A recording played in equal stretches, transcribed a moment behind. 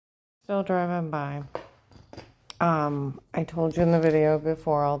Still driving by. I told you in the video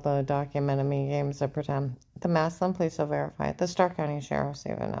before all the documented me games that pretend. The Massillon police will verify it. The Stark County Sheriff's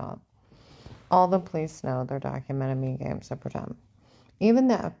even know it. All the police know they're documented me games that pretend. Even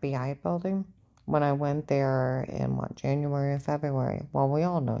the FBI building, when I went there in, January or February, well, we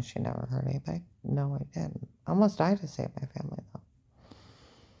all know she never hurt anybody. No, I didn't. I almost died to save my family,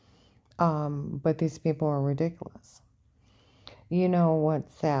 though. But these people are ridiculous. You know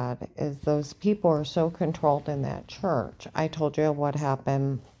what's sad is those people are so controlled in that church. I told you what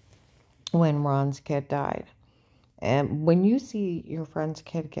happened when Ron's kid died. And when you see your friend's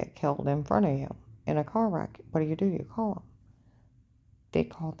kid get killed in front of you in a car wreck, what do? You call him. They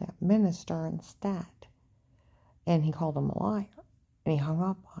called that minister instead. And he called him a liar. And he hung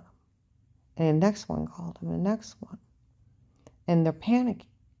up on him. And the next one called him, the next one. And they're panicking.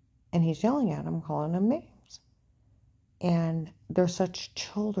 And he's yelling at them, calling them names. And they're such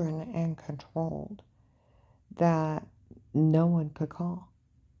children and controlled that no one could call.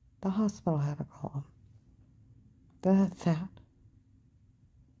 The hospital had to call them. That's sad.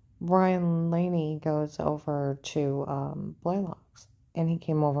 Brian Laney goes over to Blaylock's, and he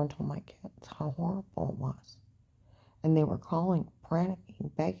came over and told my kids how horrible it was. And they were calling,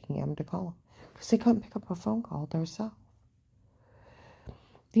 panicking, begging him to call him because they couldn't pick up a phone call themselves.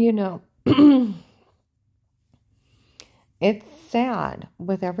 You know, it's sad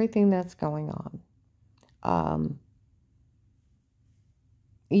with everything that's going on.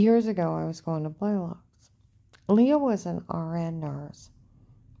 Years ago, I was going to Blaylock's. Leah was an RN nurse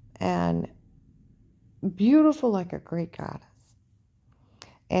and beautiful like a Greek goddess.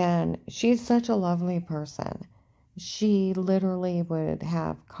 And she's such a lovely person. She literally would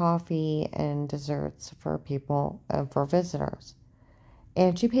have coffee and desserts for people, for visitors.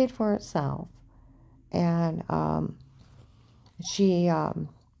 And she paid for it herself. And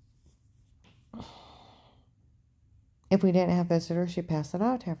if we didn't have visitors, she'd pass it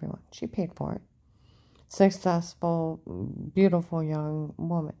out to everyone. She paid for it. Successful, beautiful young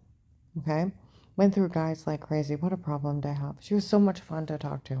woman. Okay? Went through guys like crazy. What a problem to have. She was so much fun to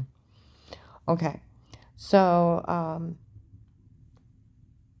talk to. Okay. So,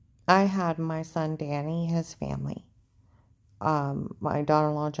 I had my son Danny, his family. My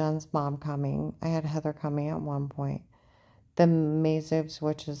daughter-in-law Jen's mom coming. I had Heather coming at one point. The Mazubs,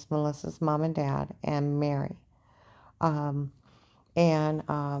 which is Melissa's mom and dad, and Mary.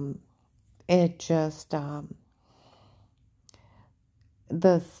 It just,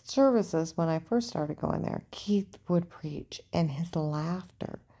 the services, when I first started going there, Keith would preach, and his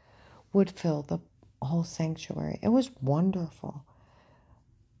laughter would fill the whole sanctuary. It was wonderful.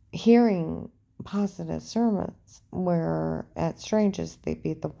 Hearing positive sermons where at Stranges they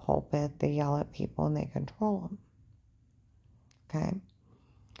beat the pulpit, they yell at people, and they control them. Okay?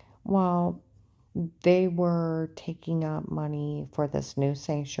 Well, they were taking up money for this new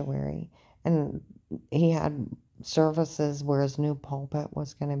sanctuary, and he had services where his new pulpit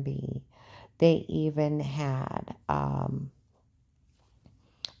was going to be. They even had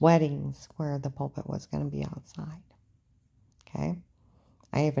weddings where the pulpit was going to be outside. Okay?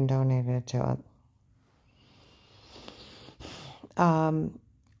 I even donated to it.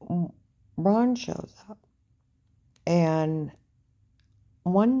 Ron shows up, and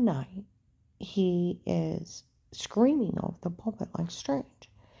one night he is screaming over the pulpit like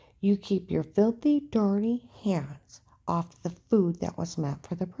Strange. You keep your filthy, dirty hands off the food that was meant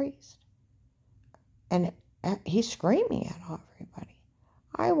for the priest. And he's screaming at everybody.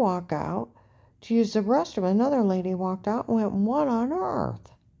 I walk out to use the restroom. Another lady walked out and went, what on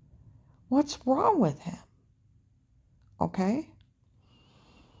earth? What's wrong with him? Okay?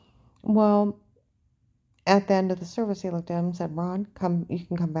 Well, at the end of the service, he looked at him and said, Ron, you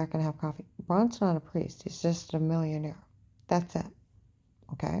can come back and have coffee. Ron's not a priest. He's just a millionaire. That's it.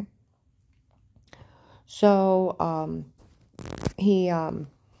 Okay? So, Danny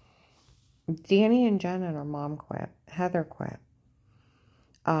and Jen and her mom quit. Heather quit.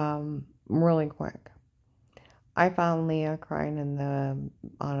 Really quick. I found Leah crying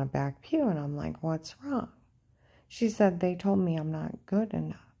on a back pew, and I'm like, what's wrong? She said, they told me I'm not good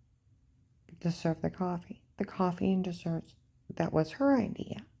enough to serve the coffee. The coffee and desserts, that was her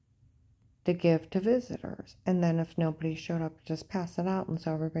idea to give to visitors. And then if nobody showed up, just pass it out, and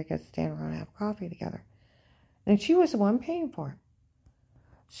so everybody could stand around and have coffee together. And she was the one paying for it.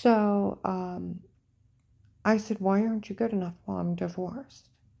 So, I said, why aren't you good enough? Well, I'm divorced.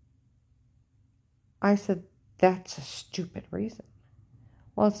 I said, that's a stupid reason.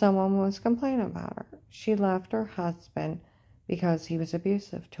 Well, someone was complaining about her. She left her husband because he was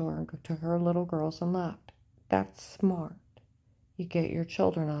abusive to her and took her little girls and left. That's smart. You get your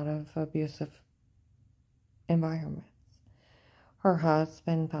children out of abusive environments. Her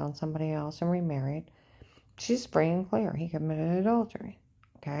husband found somebody else and remarried. She's free and clear. He committed adultery.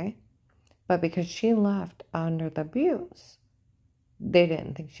 Okay? But because she left under the abuse, they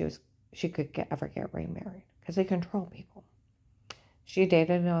didn't think she could ever get remarried because they control people. She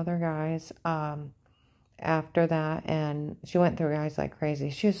dated other guys after that, and she went through guys like crazy.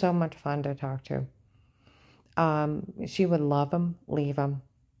 She was so much fun to talk to. She would love them, leave them,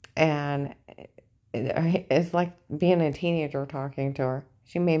 and it's like being a teenager talking to her.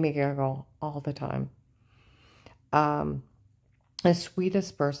 She made me giggle all the time. The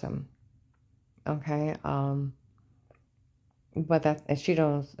sweetest person. Okay. But that she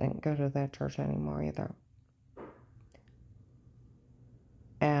doesn't go to that church anymore either.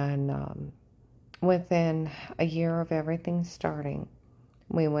 And within a year of everything starting,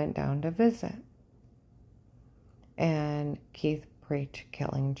 we went down to visit. And Keith preached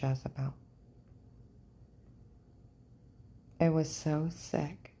killing Jezebel. It was so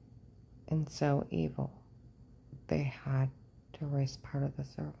sick and so evil, they had to erase part of the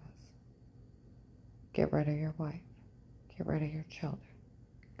service. Get rid of your wife. Get rid of your children.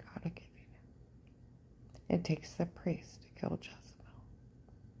 God will give you them. It takes the priest to kill Jezebel,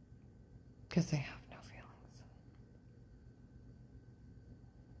 because they have no feelings.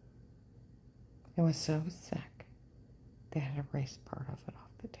 It was so sick, they had to erase part of it off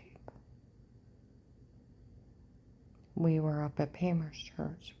the tape. We were up at Pamer's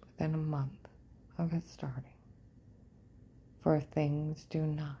church within a month of it starting. For if things do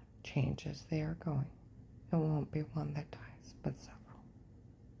not change as they are going, it won't be one that dies, but several.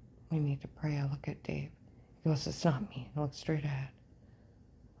 We need to pray. I look at Dave. He goes, it's not me. I look straight ahead.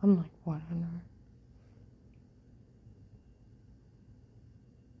 I'm like, what on earth?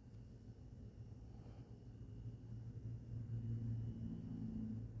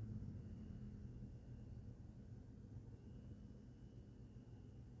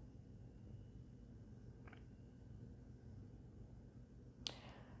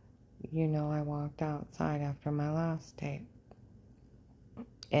 You know, I walked outside after my last date,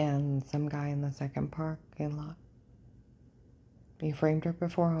 and some guy in the second parking lot. You framed her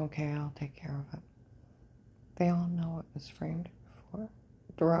before? Okay, I'll take care of it. They all know it was framed before.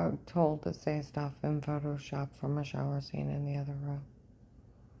 Drug told to say stuff in Photoshop from a shower scene in the other room.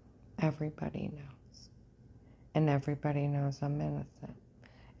 Everybody knows. And everybody knows I'm innocent.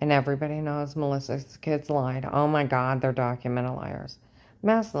 And everybody knows Melissa's kids lied. Oh my God, they're documented liars.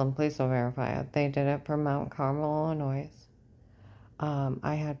 Massillon police will verify it. They did it for Mount Carmel, Illinois.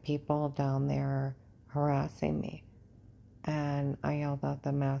 I had people down there harassing me. And I yelled out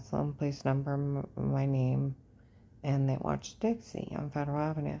the Massillon police number, my name, and they watched Dixie on Federal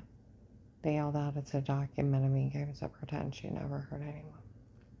Avenue. They yelled out, it's a documented me, gave us a pretend she never hurt anyone.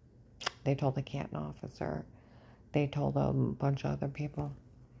 They told the Canton officer. They told a bunch of other people.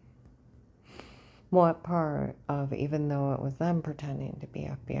 What part of, even though it was them pretending to be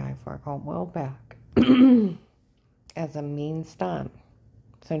FBI for, I called Will back as a mean stunt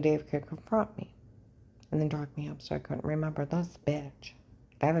so Dave could confront me and then drag me up so I couldn't remember this bitch.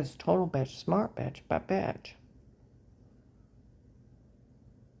 That is total bitch, smart bitch, but bitch.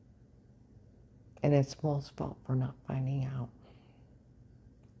 And it's Will's fault for not finding out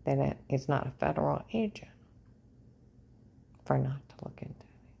that it's not a federal agent for not to look into it.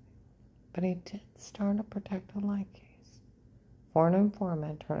 But he did start a protected life case for an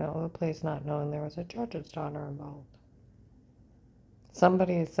informant turned out of the police not knowing there was a judge's daughter involved.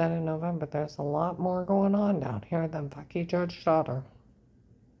 Somebody said in November there's a lot more going on down here than fucky judge's daughter.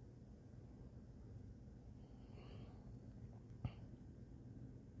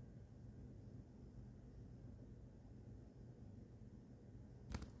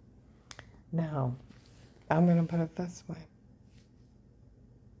 Now, I'm going to put it this way.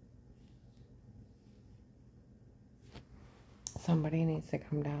 Somebody needs to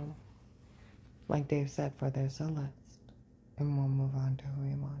come down, like Dave said, for there's a list, and we'll move on to who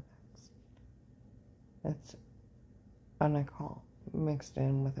we want next. It's an occult mixed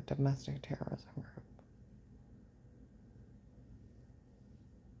in with a domestic terrorism group.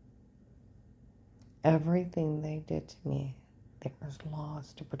 Everything they did to me, there's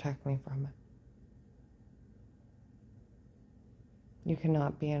laws to protect me from it. You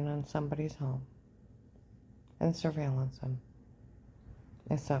cannot be in somebody's home and surveillance them,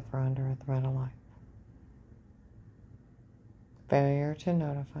 except for under a threat of life. Failure to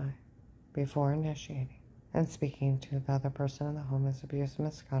notify before initiating and speaking to the other person in the home is abuse and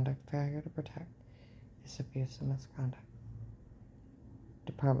misconduct. Failure to protect is abuse and misconduct.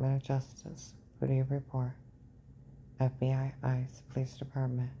 Department of Justice, Booty Report, FBI, ICE, Police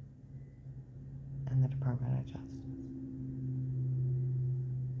Department, and the Department of Justice.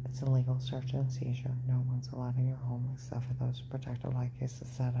 It's a legal search and seizure. No one's allowed in your home except for those protected light cases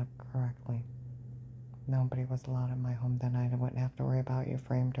set up correctly. Nobody was allowed in my home that night. I wouldn't have to worry about you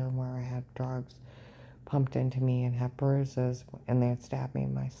framed room where I had drugs pumped into me and had bruises, and they'd stab me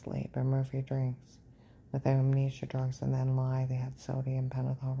in my sleep and Murphy drinks with amnesia drugs and then lie. They had sodium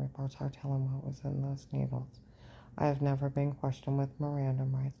pentothal reports. Hard telling what was in those needles. I have never been questioned with Miranda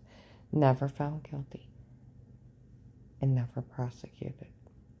rights, never found guilty, and never prosecuted.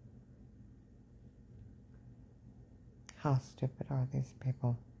 How stupid are these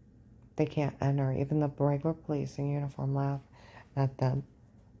people? They can't enter. Even the regular police in uniform laugh at them.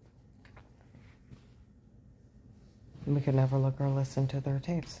 We could never look or listen to their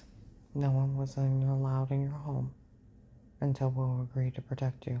tapes. No one was allowed in your home until we'll agree to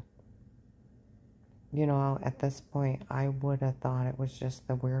protect you. You know, at this point, I would have thought it was just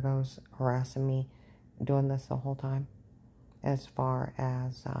the weirdos harassing me, doing this the whole time, as far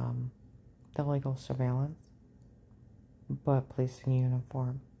as the legal surveillance. But police in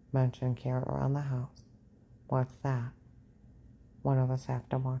uniform mentioned carrying around the house. What's that? One of us have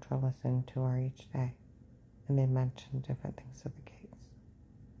to watch or listen to her each day. And they mentioned different things of the case.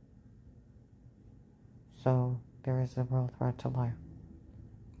 So there is a real threat to life.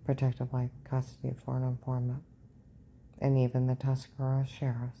 Protective life custody for an informant. And even the Tuscarora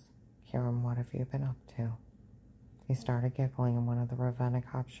sheriffs. Kieran, what have you been up to? He started giggling, and one of the Ravenna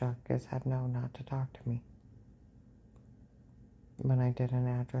cops shook his head no, not to talk to me. When I did an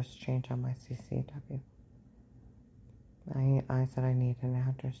address change on my CCW. I said I need an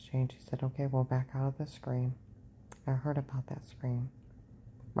address change. He said, okay, we'll back out of the screen. I heard about that screen.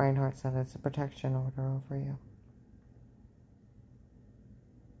 Reinhardt said it's a protection order over you.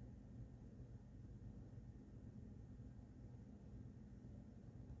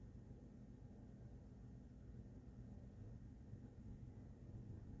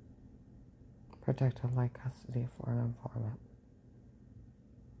 Protective light custody for an informant.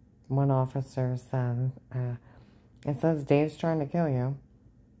 One officer said, it says Dave's trying to kill you.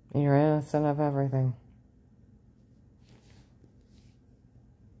 You're innocent of everything.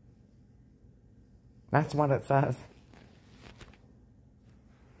 That's what it says.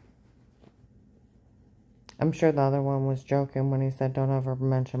 I'm sure the other one was joking when he said, don't ever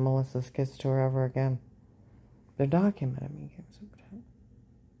mention Melissa's kiss to her ever again. They're documenting me.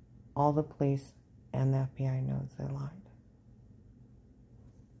 All the police and the FBI knows they lied.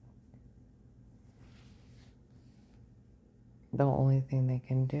 The only thing they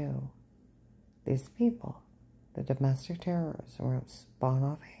can do, these people, the domestic terrorists, were spawn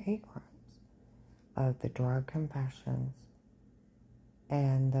off hate crimes of the drug confessions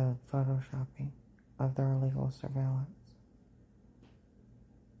and the photoshopping of their illegal surveillance.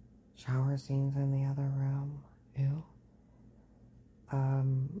 Shower scenes in the other room, ew.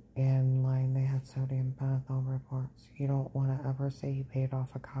 And lying, they had sodium pentothal reports. You don't want to ever say you paid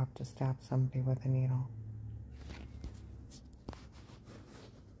off a cop to stab somebody with a needle.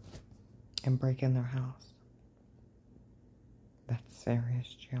 And break in their house. That's serious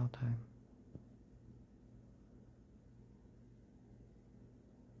jail time.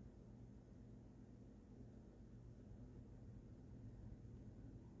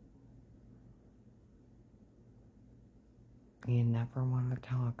 You never want to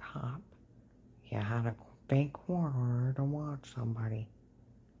tell a cop you had a fake order to watch somebody.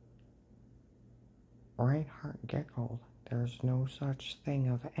 Reinhardt giggled. There's no such thing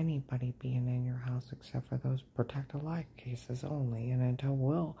of anybody being in your house except for those protected life cases only. And until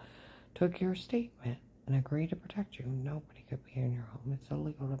Will took your statement and agreed to protect you, nobody could be in your home. It's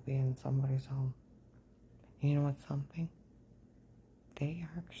illegal to be in somebody's home. And you know what's something? They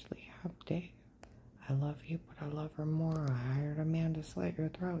actually have Dave. I love you, but I love her more. I hired a man to slit your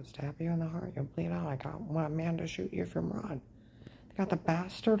throat, stab you in the heart, you'll bleed out. I got one man to shoot you from Rod. They got the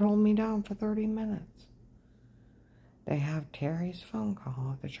bastard hold me down for 30 minutes. They have Terry's phone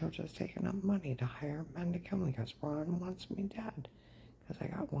call. The church has taken up money to hire men to kill me because Ron wants me dead. Because I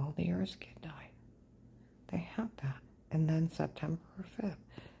got Waldier's kid died. They have that. And then September 5th,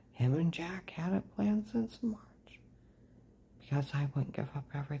 him and Jack had it planned since March. Because I wouldn't give up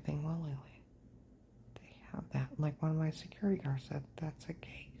everything willingly. They have that. Like one of my security guards said, that's a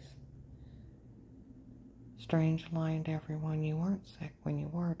case. Strange lying to everyone you weren't sick when you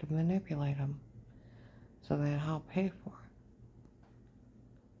were to manipulate them. So they'd help pay for it.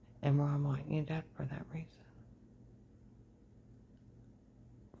 And Ron wanting you dead for that reason.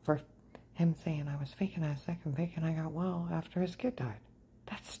 For him saying I was faking I was sick and faking I got well after his kid died.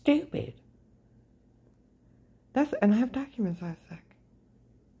 That's stupid. And I have documents that thick.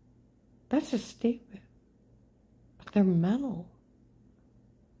 That's just stupid. But they're mental.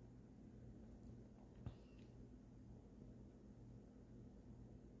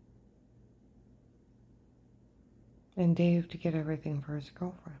 And Dave to get everything for his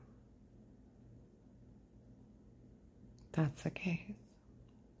girlfriend. That's the case.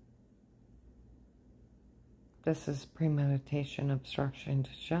 This is premeditation, obstruction to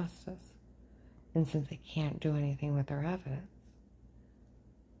justice. And since they can't do anything with their evidence,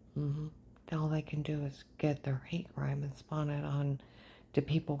 all they can do is get their hate crime and spawn it on to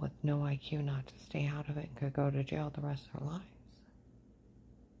people with no IQ not to stay out of it and could go to jail the rest of their lives.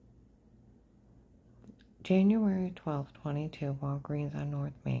 January 12, 22, Walgreens on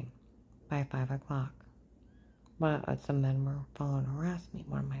North Main, by 5 o'clock. Some men were following and harassing me.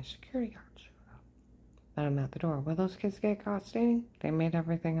 One of my security guards showed up. Then I'm at the door. Will those kids get caught stealing? They made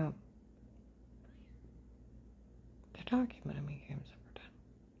everything up. They're documenting me, Games Over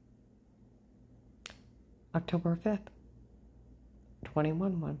 10. October 5th,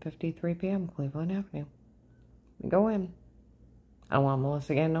 1:53 p.m., Cleveland Avenue. We go in. I don't want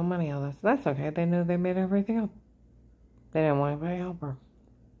Melissa getting no money on this. That's okay. They knew they made everything up. They didn't want anybody to help her.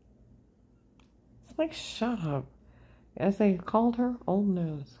 It's like, shut up. As they called her, old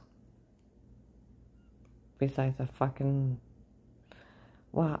news. Besides a fucking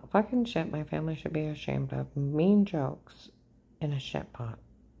shit my family should be ashamed of. Mean jokes in a shit pot.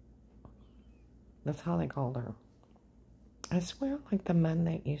 That's how they called her. I swear, like the men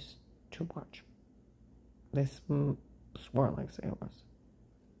that used to watch. They swore like sailors.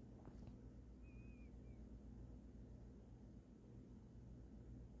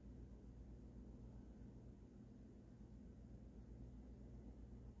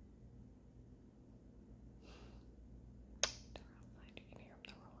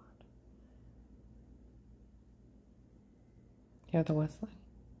 Hear the whistling?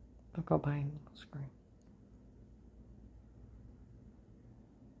 They'll go by and they'll scream.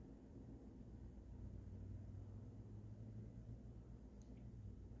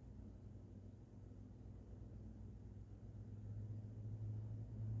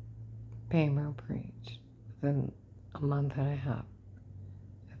 Paymer preached within a month and a half.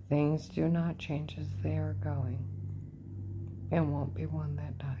 If things do not change as they are going, it won't be one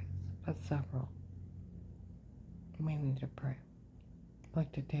that dies, but several. We need to pray.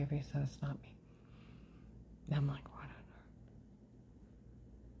 Looked at Davey, said it's not me. I'm like, what on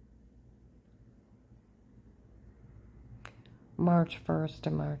earth? March 1st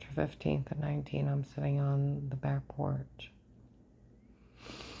to March 15th at 19, I'm sitting on the back porch.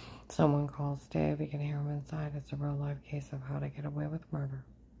 Someone calls Dave, you can hear him inside. It's a real life case of how to get away with murder.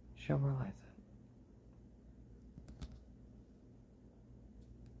 She'll realize it.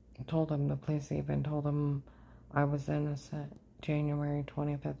 I told him, the police even told him I was innocent. January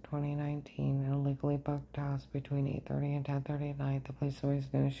 25th, 2019, an illegally booked house between 8:30 and 10:30 at night. The police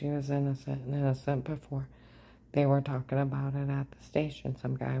always knew she was innocent and innocent before. They were talking about it at the station.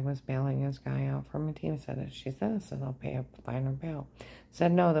 Some guy was bailing his guy out from a team. Said, if she's innocent, I'll pay a fine or bail.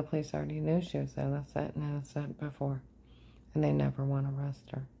 Said, no, the police already knew she was innocent and innocent before. And they never want to arrest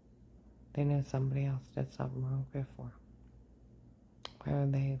her. They knew somebody else did something wrong before. Where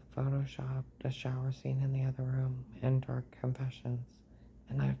they photoshopped a shower scene in the other room and drug confessions.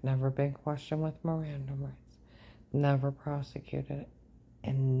 And I've never been questioned with Miranda rights. Never prosecuted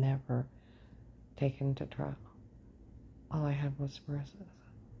and never taken to trial. All I had was bruises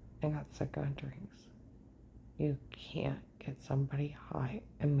and got sick on drinks. You can't get somebody high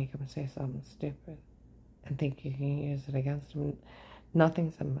and make them say something stupid and think you can use it against them.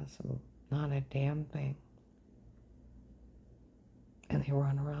 Nothing's admissible. Not a damn thing. And they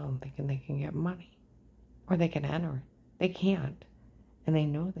run around thinking they can get money. Or they can enter it. They can't. And they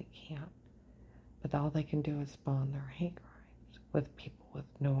know they can't. But all they can do is spawn their hate crimes with people with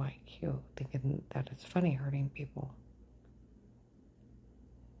no IQ, thinking that it's funny hurting people.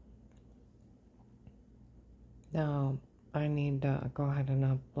 Now, I need to go ahead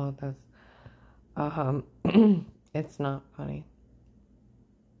and upload this. It's not funny.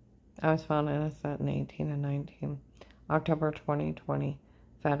 I was found innocent in 18 and 19. October 2020,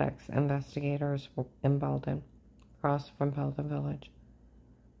 FedEx investigators in Belden, across from Belden Village.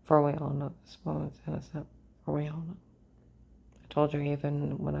 For we all know this woman's innocent. For we all know. I told you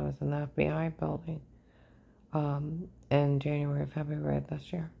even when I was in the FBI building in January, February of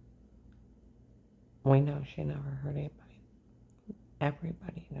this year. We know she never hurt anybody.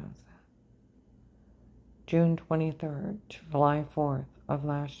 Everybody knows that. June 23rd, July 4th of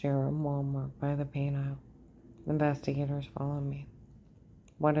last year in Walmart by the paint aisle. Investigators followed me.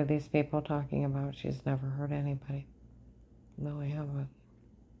 What are these people talking about? She's never hurt anybody. No, I haven't.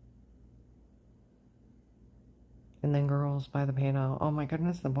 And then girls by the panel. Oh my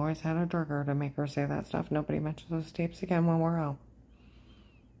goodness, the boys had a trigger to make her say that stuff. Nobody mentions those tapes again when we're out.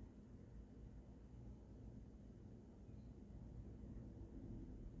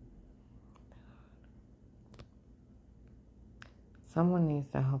 Someone needs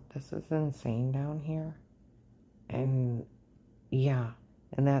to help. This is insane down here. And yeah.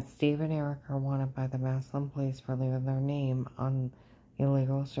 And that Steve and Eric are wanted by the Massillon police for leaving their name on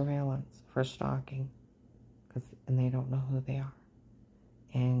illegal surveillance for stalking. And they don't know who they are.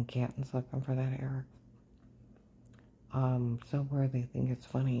 And Canton's looking for that Eric. So where they think it's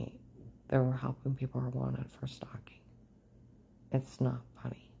funny, they're helping people who are wanted for stalking. It's not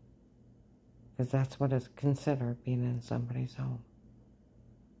funny. Because that's what is considered being in somebody's home.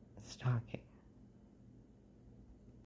 Stalking.